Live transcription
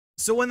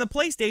So when the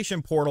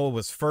PlayStation Portal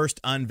was first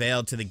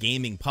unveiled to the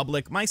gaming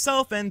public,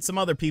 myself and some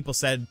other people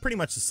said pretty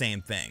much the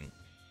same thing.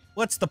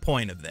 What's the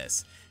point of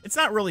this? It's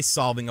not really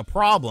solving a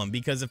problem,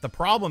 because if the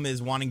problem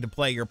is wanting to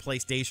play your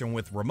PlayStation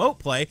with remote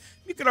play,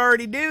 you could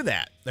already do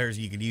that.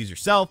 You could use your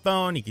cell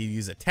phone, you could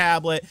use a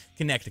tablet,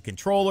 connect a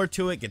controller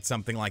to it, get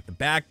something like the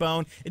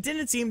Backbone. It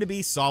didn't seem to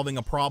be solving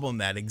a problem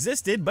that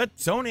existed, but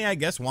Sony, I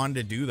guess, wanted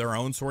to do their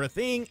own sort of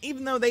thing,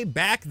 even though they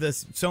back the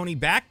Sony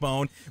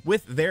Backbone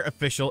with their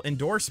official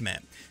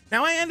endorsement.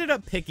 Now, I ended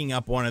up picking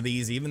up one of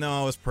these, even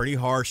though I was pretty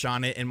harsh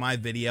on it in my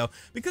video,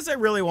 because I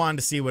really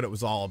wanted to see what it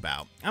was all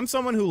about. I'm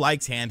someone who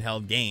likes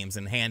handheld games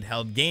and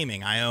handheld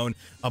gaming. I own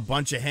a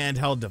bunch of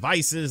handheld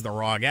devices, the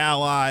ROG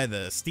Ally,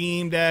 the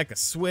Steam Deck, a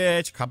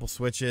Switch, a couple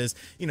Switches,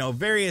 you know,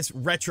 various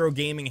retro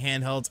gaming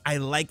handhelds. I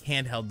like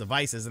handheld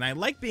devices, and I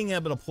like being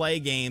able to play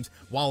games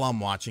while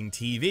I'm watching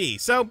TV.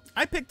 So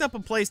I picked up a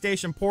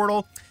PlayStation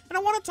Portal, and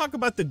I want to talk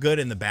about the good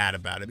and the bad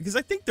about it, because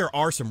I think there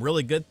are some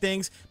really good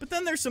things, but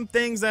then there's some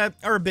things that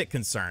are a bit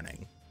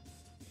concerning.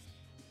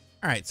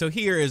 All right, so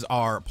here is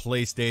our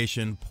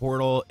PlayStation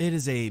Portal. It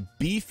is a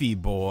beefy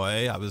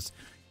boy. I was,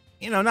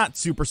 not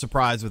super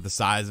surprised with the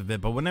size of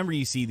it, but whenever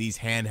you see these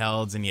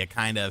handhelds and you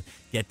kind of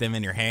get them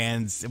in your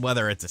hands,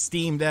 whether it's a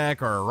Steam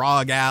Deck or a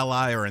ROG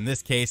Ally, or in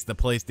this case, the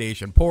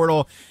PlayStation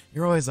Portal,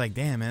 you're always like,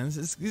 damn, man,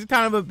 this is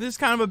kind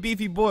of a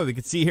beefy boy. We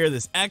can see here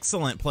this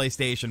excellent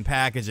PlayStation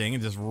packaging.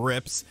 It just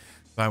rips.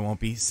 So I won't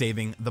be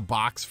saving the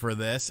box for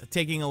this.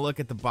 Taking a look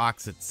at the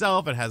box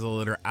itself, it has a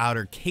little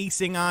outer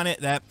casing on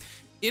it that,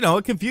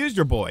 it confused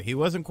your boy. He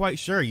wasn't quite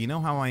sure. You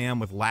know how I am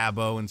with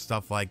Labo and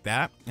stuff like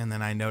that. And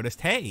then I noticed,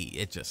 hey,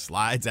 it just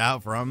slides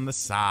out from the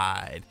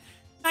side.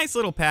 Nice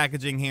little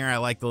packaging here. I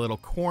like the little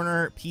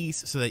corner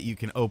piece so that you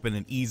can open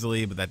it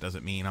easily, but that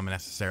doesn't mean I'm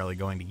necessarily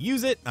going to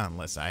use it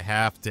unless I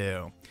have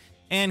to.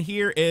 And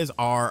here is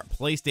our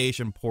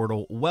PlayStation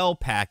Portal, well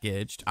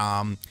packaged.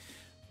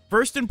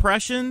 First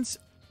impressions,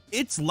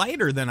 it's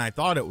lighter than I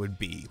thought it would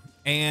be.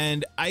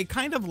 And I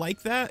kind of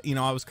like that.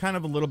 I was kind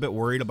of a little bit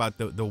worried about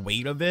the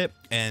weight of it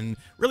and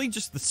really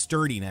just the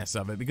sturdiness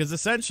of it, because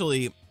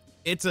essentially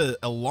it's a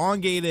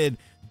elongated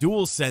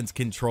DualSense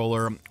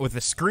controller with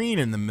a screen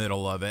in the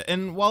middle of it.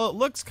 And while it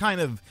looks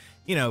kind of,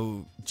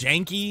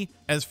 janky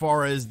as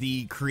far as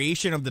the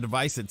creation of the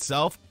device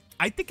itself,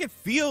 I think it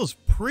feels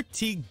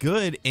pretty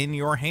good in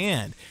your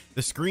hand.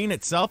 The screen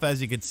itself,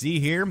 as you can see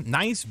here,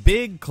 nice,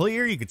 big,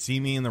 clear. You could see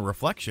me in the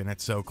reflection.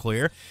 It's so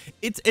clear.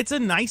 It's a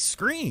nice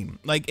screen.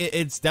 Like,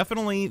 it's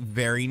definitely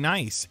very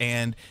nice.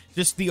 And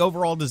just the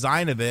overall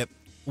design of it,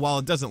 while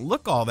it doesn't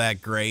look all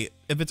that great,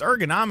 if it's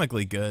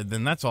ergonomically good,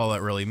 then that's all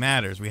that really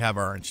matters. We have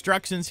our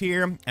instructions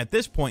here. At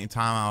this point in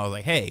time, I was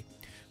like, hey,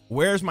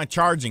 where's my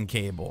charging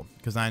cable?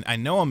 Because I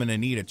know I'm going to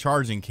need a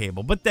charging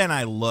cable. But then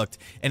I looked,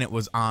 and it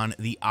was on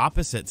the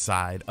opposite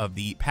side of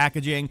the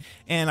packaging,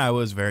 and I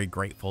was very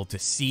grateful to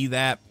see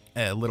that.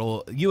 A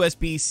little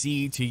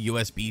USB-C to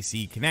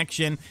USB-C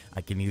connection. I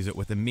can use it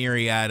with a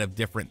myriad of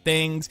different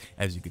things.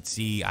 As you can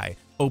see, I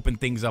open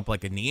things up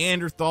like a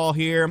Neanderthal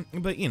here.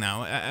 But,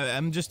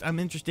 I'm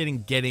interested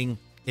in getting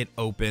it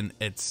open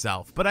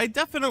itself. But I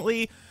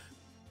definitely,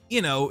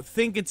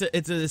 think it's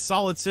a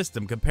solid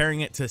system. Comparing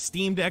it to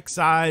Steam Deck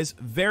size,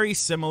 very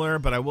similar,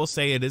 but I will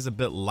say it is a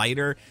bit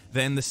lighter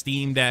than the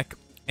Steam Deck.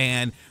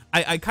 And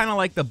I kind of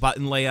like the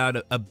button layout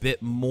a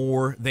bit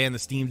more than the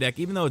Steam Deck.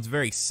 Even though it's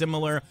very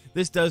similar,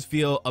 this does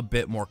feel a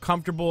bit more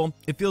comfortable.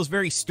 It feels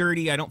very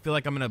sturdy. I don't feel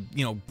like I'm going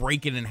to,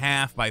 break it in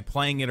half by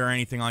playing it or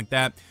anything like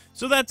that.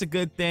 So that's a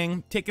good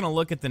thing. Taking a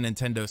look at the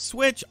Nintendo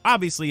Switch,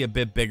 obviously a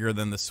bit bigger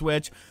than the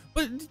Switch,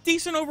 but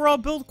decent overall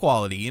build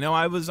quality.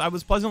 I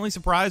was pleasantly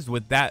surprised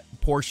with that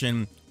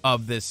portion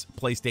of this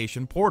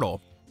PlayStation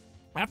Portal.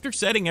 After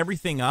setting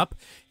everything up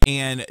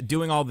and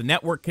doing all the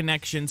network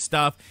connection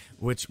stuff,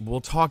 which we'll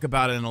talk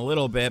about in a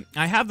little bit,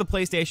 I have the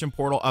PlayStation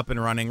Portal up and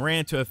running. Ran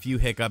into a few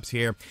hiccups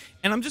here,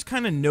 and I'm just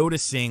kind of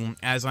noticing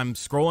as I'm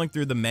scrolling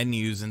through the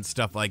menus and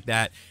stuff like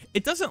that,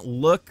 it doesn't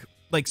look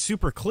like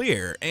super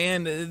clear,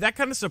 and that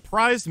kind of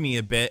surprised me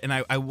a bit, and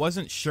I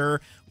wasn't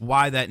sure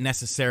why that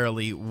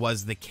necessarily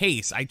was the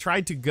case. I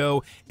tried to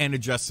go and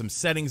adjust some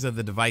settings of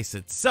the device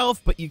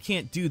itself, but you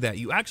can't do that.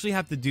 You actually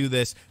have to do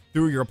this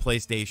through your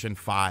PlayStation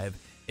 5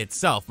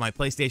 itself. My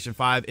PlayStation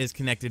 5 is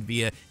connected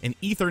via an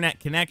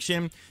Ethernet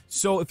connection,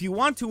 so if you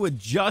want to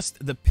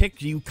adjust the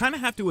picture, you kind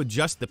of have to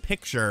adjust the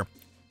picture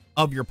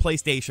of your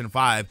PlayStation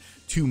 5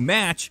 to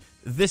match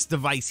this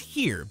device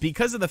here,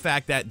 because of the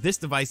fact that this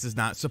device does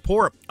not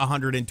support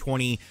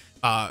 120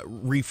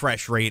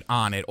 refresh rate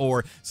on it,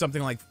 or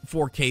something like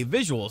 4K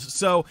visuals.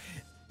 So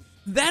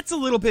that's a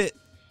little bit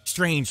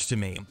strange to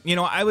me.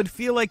 I would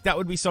feel like that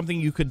would be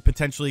something you could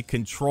potentially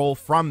control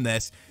from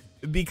this,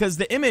 because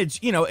the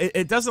image,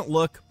 it doesn't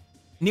look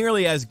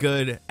nearly as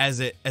good as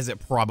it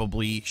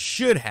probably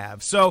should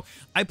have. So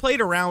I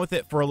played around with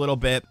it for a little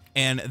bit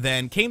and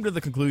then came to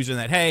the conclusion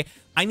that, hey,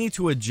 I need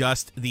to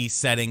adjust these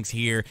settings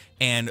here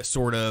and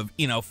sort of,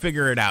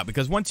 figure it out,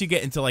 because once you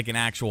get into like an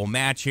actual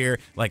match here,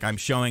 like I'm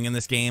showing in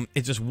this game,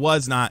 it just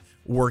was not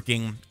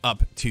working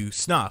up to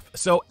snuff.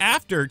 So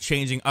after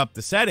changing up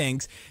the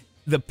settings,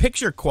 the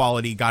picture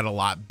quality got a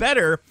lot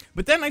better,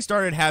 but then I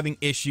started having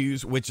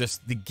issues with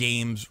just the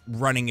game's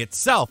running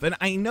itself. And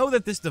I know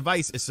that this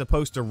device is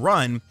supposed to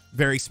run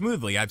very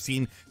smoothly. I've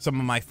seen some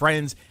of my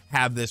friends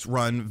have this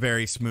run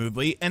very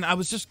smoothly, and I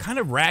was just kind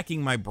of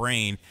racking my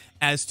brain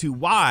as to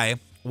why,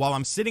 while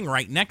I'm sitting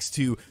right next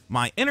to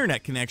my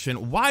internet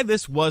connection, why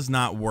this was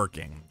not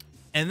working.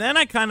 And then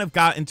I kind of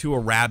got into a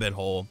rabbit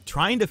hole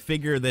trying to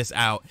figure this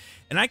out,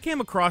 and I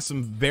came across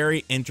some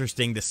very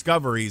interesting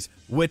discoveries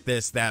with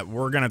this that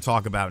we're going to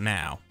talk about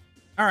now.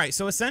 Alright,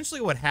 so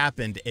essentially what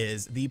happened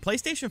is the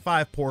PlayStation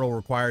 5 Portal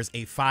requires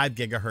a 5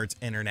 gigahertz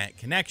internet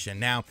connection.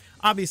 Now,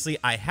 obviously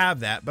I have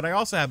that, but I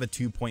also have a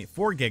 2.4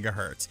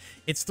 gigahertz.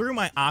 It's through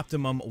my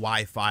Optimum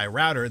Wi-Fi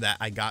router that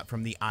I got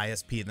from the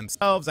ISP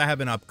themselves. I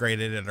haven't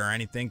upgraded it or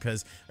anything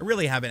because I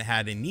really haven't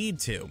had a need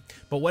to.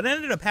 But what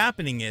ended up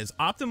happening is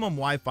Optimum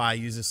Wi-Fi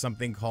uses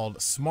something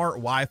called Smart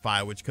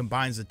Wi-Fi, which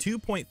combines the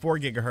 2.4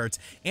 gigahertz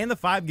and the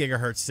 5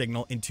 gigahertz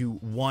signal into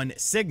one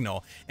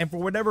signal. And for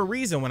whatever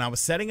reason, when I was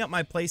setting up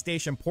my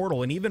PlayStation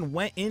Portal and even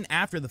went in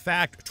after the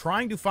fact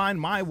trying to find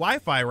my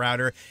Wi-Fi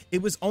router,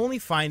 it was only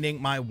finding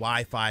my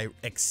Wi-Fi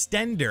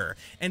extender.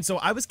 And so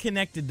I was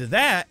connected to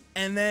that,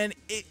 and then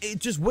it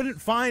just wouldn't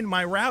find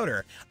my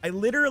router. I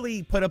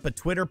literally put up a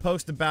Twitter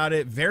post about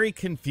it, very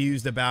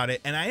confused about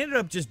it, and I ended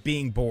up just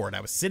being bored.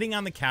 I was sitting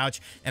on the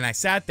couch and I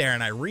sat there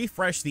and I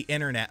refreshed the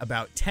internet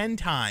about 10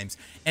 times,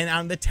 and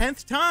on the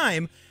 10th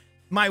time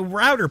my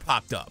router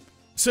popped up.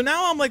 So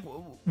now I'm like,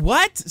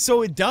 what?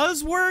 So it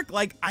does work?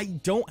 Like, I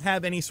don't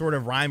have any sort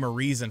of rhyme or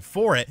reason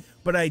for it,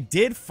 but I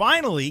did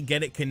finally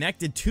get it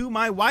connected to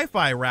my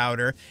Wi-Fi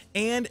router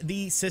and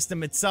the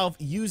system itself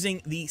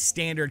using the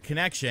standard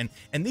connection,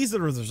 and these are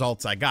the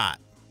results I got.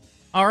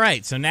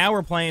 Alright, so now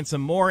we're playing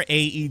some more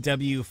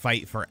AEW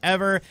Fight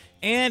Forever,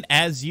 and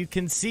as you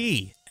can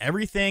see,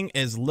 everything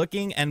is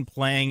looking and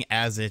playing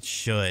as it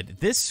should.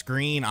 This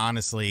screen,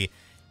 honestly,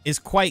 is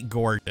quite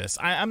gorgeous.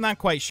 I'm not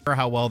quite sure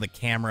how well the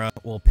camera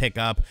will pick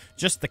up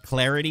just the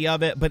clarity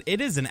of it, but it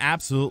is an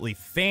absolutely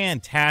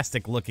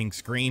fantastic looking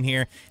screen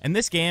here, and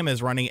this game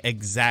is running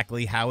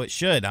exactly how it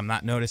should. I'm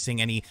not noticing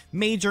any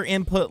major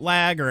input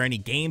lag or any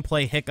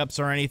gameplay hiccups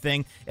or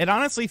anything. It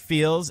honestly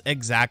feels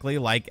exactly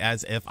like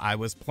as if I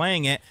was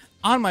playing it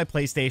on my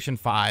PlayStation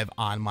 5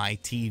 on my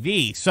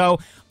TV. So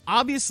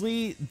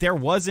obviously there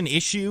was an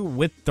issue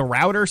with the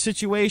router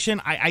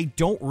situation. I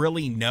don't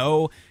really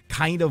know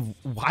kind of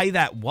why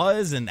that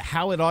was and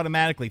how it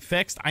automatically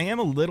fixed. I am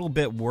a little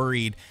bit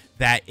worried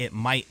that it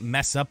might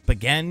mess up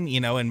again,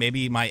 you know, and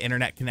maybe my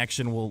internet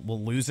connection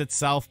will lose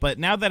itself. But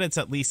now that it's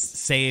at least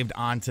saved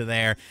onto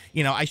there,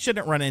 you know, I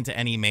shouldn't run into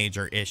any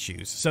major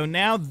issues. So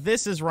now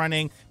this is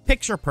running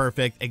picture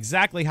perfect,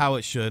 exactly how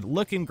it should,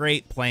 looking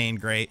great, playing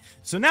great.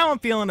 So now I'm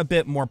feeling a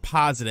bit more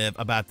positive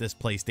about this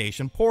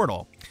PlayStation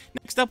Portal.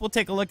 Next up, we'll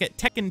take a look at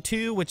Tekken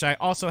 2, which I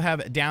also have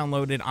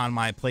downloaded on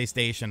my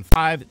PlayStation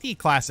 5, the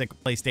classic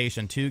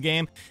PlayStation 2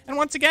 game. And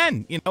once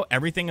again, you know,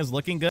 everything is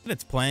looking good,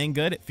 it's playing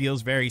good, it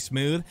feels very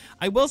smooth.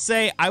 I will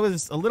say I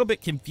was a little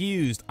bit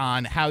confused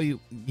on how you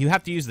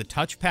have to use the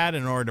touchpad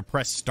in order to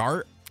press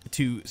start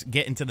to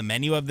get into the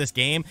menu of this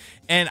game,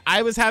 and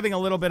I was having a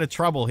little bit of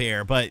trouble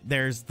here. But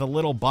there's the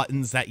little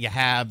buttons that you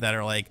have that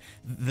are like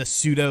the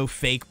pseudo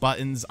fake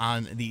buttons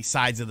on the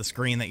sides of the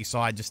screen that you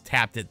saw. I just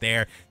tapped it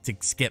there to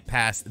skip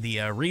past the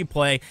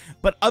replay,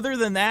 but other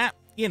than that,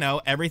 you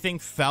know, everything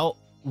felt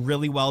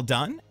really well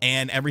done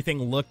and everything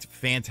looked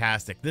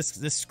fantastic. This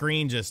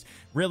screen just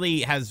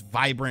really has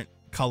vibrant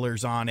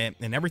colors on it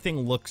and everything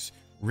looks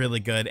really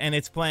good, and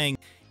it's playing,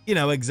 you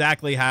know,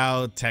 exactly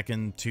how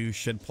Tekken 2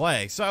 should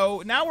play.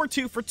 So now we're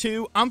 2 for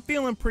 2. I'm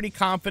feeling pretty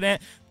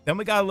confident. Then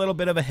we got a little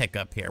bit of a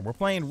hiccup here. We're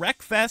playing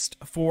Wreckfest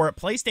for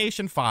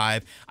PlayStation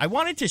 5. I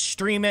wanted to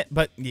stream it,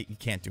 but you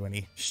can't do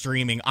any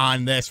streaming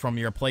on this from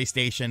your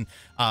PlayStation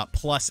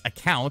Plus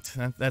account.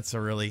 That's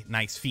a really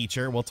nice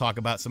feature. We'll talk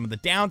about some of the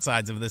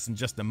downsides of this in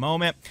just a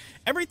moment.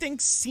 Everything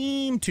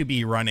seemed to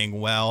be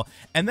running well,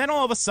 and then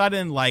all of a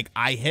sudden, like,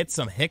 I hit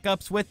some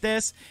hiccups with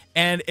this,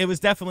 and it was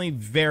definitely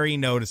very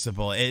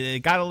noticeable. It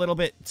got a little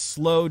bit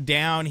slowed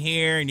down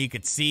here, and you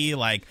could see,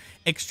 like,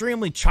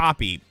 extremely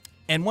choppy.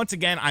 And once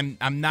again,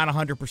 I'm not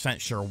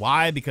 100% sure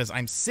why, because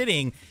I'm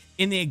sitting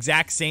in the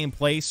exact same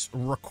place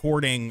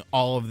recording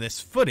all of this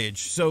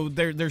footage. So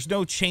there's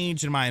no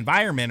change in my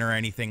environment or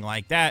anything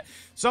like that.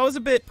 So I was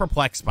a bit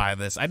perplexed by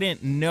this. I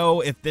didn't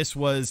know if this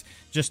was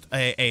just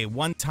a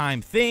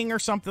one-time thing or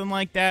something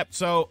like that.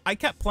 So I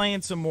kept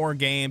playing some more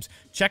games,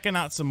 checking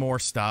out some more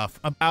stuff.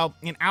 About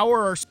an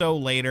hour or so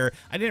later,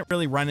 I didn't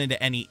really run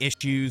into any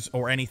issues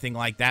or anything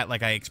like that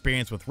like I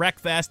experienced with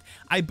Wreckfest.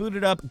 I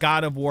booted up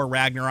God of War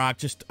Ragnarok,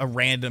 just a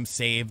random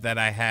save that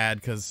I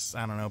had because,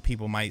 I don't know,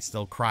 people might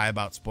still cry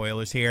about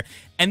spoilers here.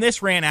 And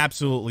this ran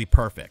absolutely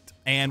perfect.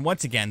 And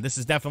once again, this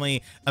is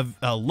definitely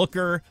a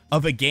looker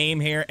of a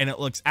game here, and it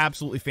looks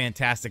absolutely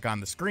fantastic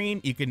on the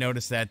screen. You can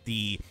notice that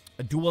the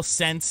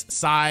DualSense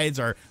sides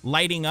are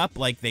lighting up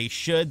like they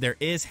should. There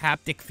is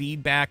haptic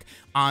feedback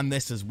on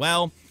this as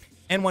well.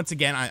 And once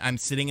again, I'm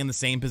sitting in the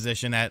same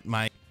position at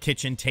my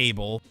kitchen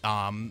table.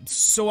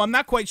 So I'm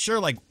not quite sure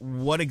like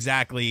what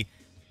exactly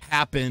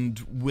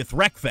happened with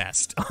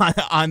Wreckfest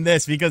on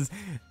this, because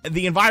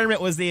the environment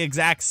was the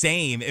exact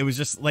same. It was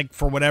just like,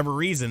 for whatever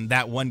reason,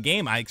 that one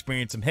game I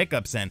experienced some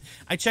hiccups in.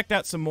 I checked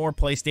out some more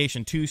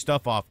PlayStation 2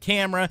 stuff off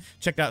camera,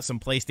 checked out some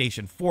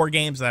PlayStation 4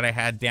 games that I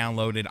had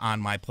downloaded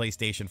on my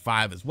PlayStation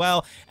 5 as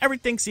well.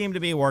 Everything seemed to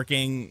be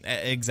working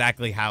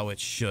exactly how it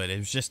should. It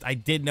was just, I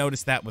did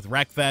notice that with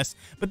Wreckfest,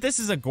 but this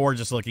is a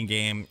gorgeous looking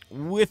game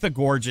with a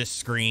gorgeous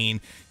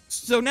screen.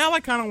 So now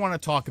I kind of want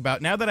to talk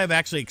about, now that I've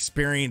actually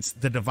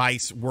experienced the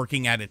device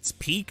working at its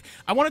peak,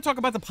 I want to talk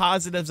about the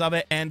positives of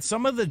it and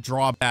some of the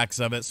drawbacks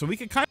of it, so we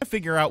could kind of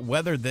figure out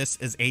whether this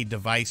is a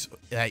device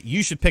that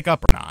you should pick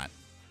up or not.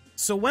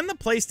 So when the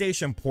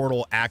PlayStation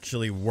Portal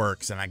actually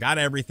works and I got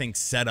everything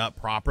set up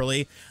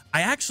properly,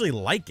 I actually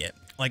like it.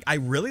 Like, I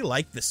really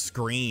like the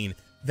screen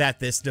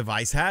that this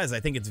device has. I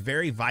think it's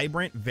very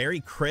vibrant, very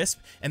crisp,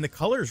 and the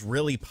colors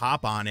really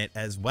pop on it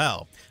as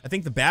well. I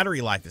think the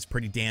battery life is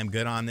pretty damn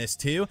good on this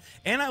too,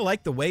 and I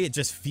like the way it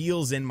just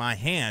feels in my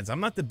hands. I'm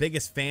not the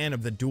biggest fan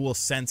of the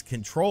DualSense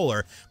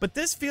controller, but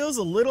this feels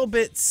a little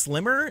bit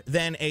slimmer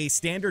than a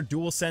standard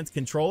DualSense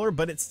controller,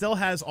 but it still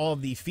has all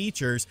of the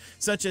features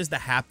such as the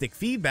haptic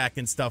feedback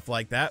and stuff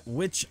like that,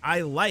 which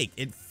I like.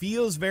 It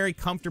feels very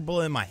comfortable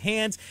in my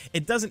hands.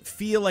 It doesn't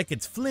feel like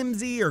it's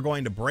flimsy or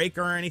going to break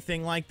or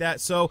anything like that.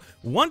 So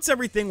once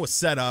everything was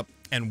set up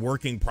and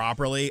working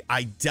properly,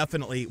 I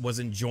definitely was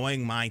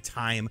enjoying my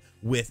time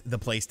with the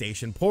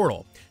PlayStation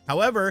Portal.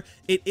 However,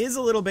 it is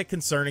a little bit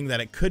concerning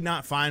that it could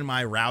not find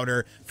my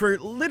router for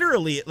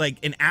literally like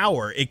an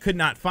hour. It could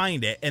not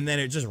find it, and then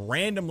it just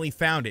randomly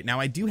found it. Now,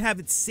 I do have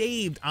it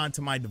saved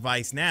onto my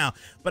device now,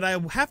 but I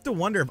have to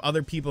wonder if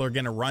other people are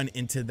going to run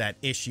into that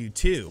issue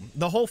too.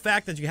 The whole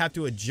fact that you have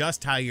to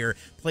adjust how your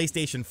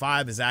PlayStation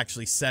 5 is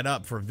actually set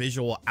up for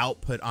visual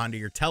output onto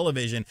your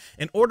television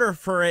in order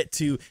for it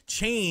to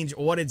change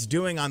what it's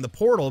doing on the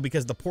Portal,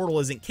 because the Portal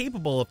isn't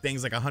capable of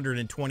things like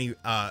 120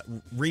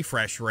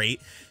 refresh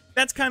rate.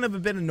 That's kind of a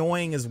bit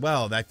annoying as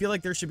well. I feel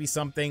like there should be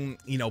something,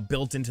 you know,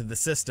 built into the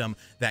system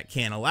that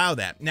can allow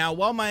that. Now,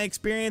 while my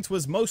experience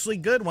was mostly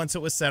good once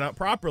it was set up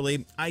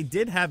properly, I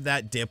did have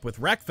that dip with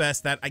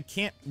Wreckfest that I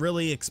can't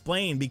really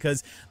explain,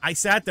 because I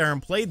sat there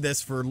and played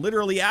this for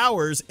literally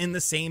hours in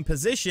the same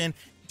position,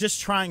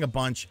 just trying a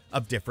bunch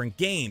of different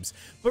games.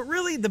 But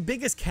really, the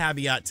biggest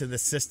caveat to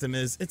this system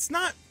is it's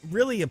not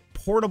really a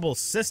portable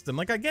system.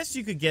 Like, I guess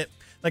you could get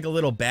like a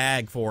little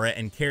bag for it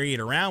and carry it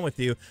around with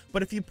you,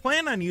 but if you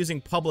plan on using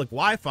public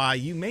Wi-Fi,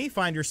 you may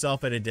find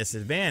yourself at a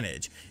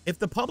disadvantage. If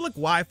the public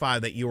Wi-Fi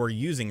that you are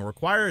using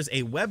requires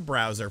a web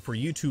browser for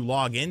you to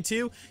log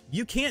into,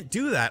 you can't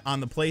do that on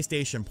the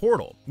PlayStation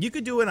Portal. You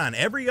could do it on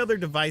every other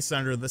device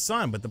under the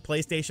sun, but the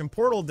PlayStation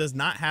Portal does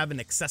not have an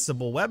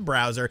accessible web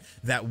browser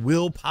that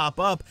will pop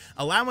up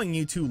allowing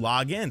you to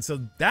log in.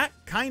 So that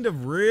kind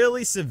of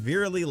really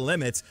severely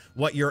limits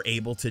what you're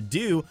able to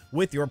do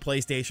with your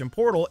PlayStation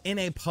Portal in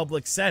a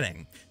public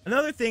setting.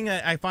 Another thing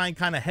that I find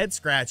kind of head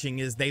scratching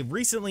is they've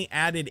recently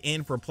added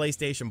in for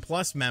PlayStation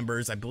Plus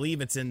members, I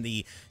believe it's in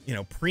the, you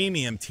know,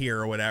 premium tier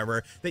or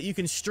whatever, that you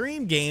can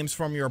stream games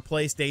from your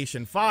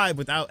PlayStation 5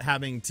 without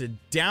having to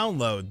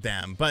download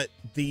them. But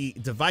the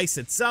device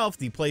itself,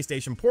 the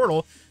PlayStation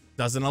Portal,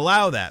 doesn't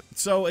allow that.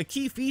 So a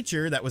key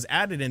feature that was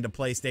added into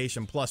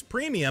PlayStation Plus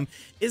Premium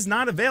is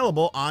not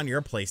available on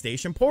your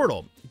PlayStation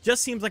Portal.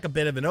 Just seems like a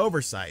bit of an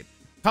oversight.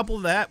 Couple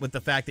that with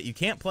the fact that you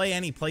can't play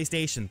any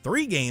PlayStation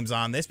 3 games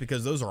on this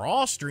because those are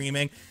all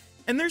streaming,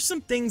 and there's some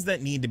things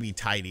that need to be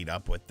tidied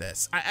up with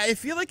this. I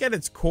feel like at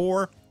its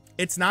core,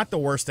 it's not the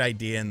worst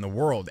idea in the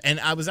world, and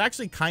I was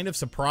actually kind of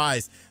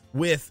surprised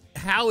with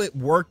how it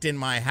worked in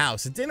my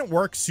house. It didn't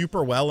work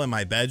super well in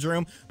my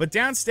bedroom, but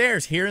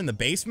downstairs here in the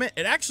basement,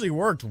 it actually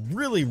worked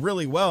really,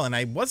 really well, and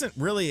I wasn't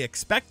really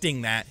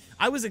expecting that.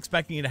 I was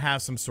expecting it to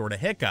have some sort of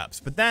hiccups,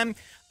 but then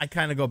I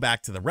kind of go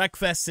back to the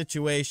Wreckfest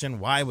situation.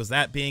 Why was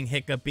that being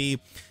hiccupy?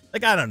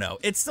 Like, I don't know.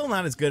 It's still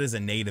not as good as a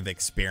native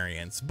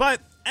experience, but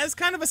as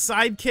kind of a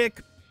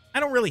sidekick, I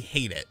don't really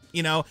hate it.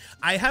 You know,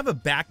 I have a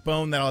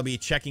Backbone that I'll be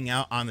checking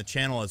out on the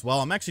channel as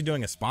well. I'm actually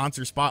doing a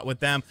sponsor spot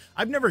with them.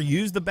 I've never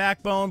used the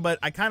Backbone, but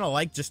I kind of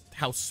like just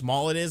how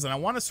small it is, and I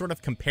want to sort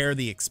of compare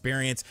the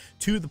experience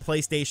to the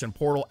PlayStation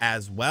Portal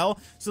as well.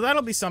 So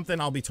that'll be something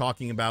I'll be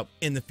talking about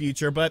in the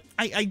future, but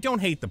I don't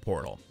hate the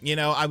Portal. You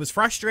know, I was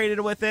frustrated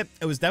with it.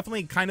 It was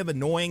definitely kind of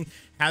annoying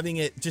having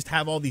it just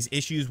have all these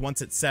issues once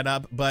it's set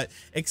up, but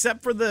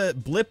except for the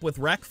blip with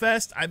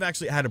Wreckfest, I've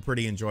actually had a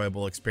pretty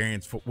enjoyable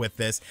experience with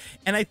this,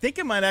 and I think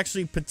it might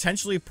actually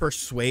potentially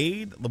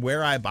persuade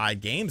where I buy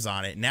games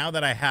on it. Now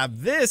that I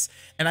have this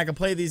and I can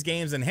play these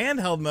games in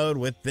handheld mode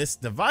with this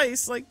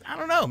device, like, I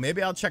don't know,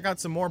 maybe I'll check out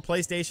some more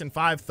PlayStation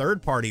 5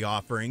 third-party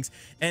offerings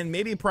and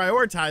maybe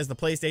prioritize the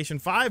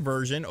PlayStation 5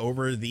 version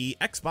over the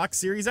Xbox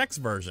Series X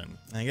version.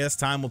 I guess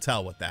time will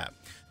tell with that.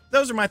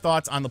 Those are my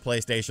thoughts on the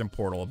PlayStation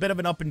Portal. A bit of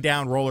an up and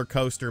down roller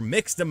coaster,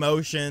 mixed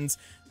emotions.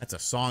 That's a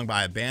song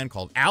by a band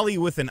called Alley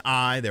with an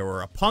I. They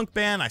were a punk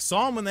band. I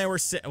saw them when I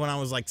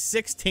was like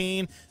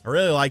 16. I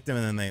really liked them,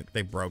 and then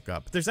they broke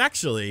up. There's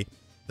actually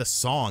The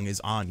song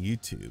is on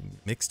YouTube.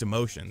 Mixed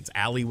Emotions.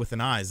 Alley with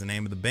an I is the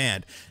name of the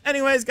band.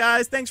 Anyways,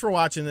 guys, thanks for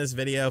watching this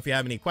video. If you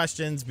have any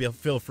questions,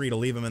 feel free to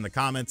leave them in the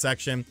comment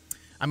section.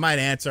 I might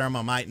answer them,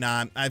 I might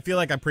not. I feel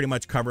like I pretty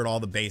much covered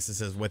all the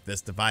bases with this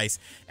device.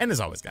 And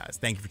as always, guys,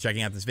 thank you for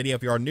checking out this video.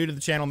 If you are new to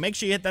the channel, make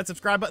sure you hit that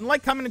subscribe button,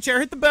 like, comment, and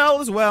share. Hit the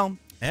bell as well.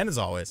 And as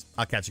always,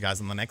 I'll catch you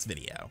guys in the next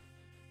video.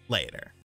 Later.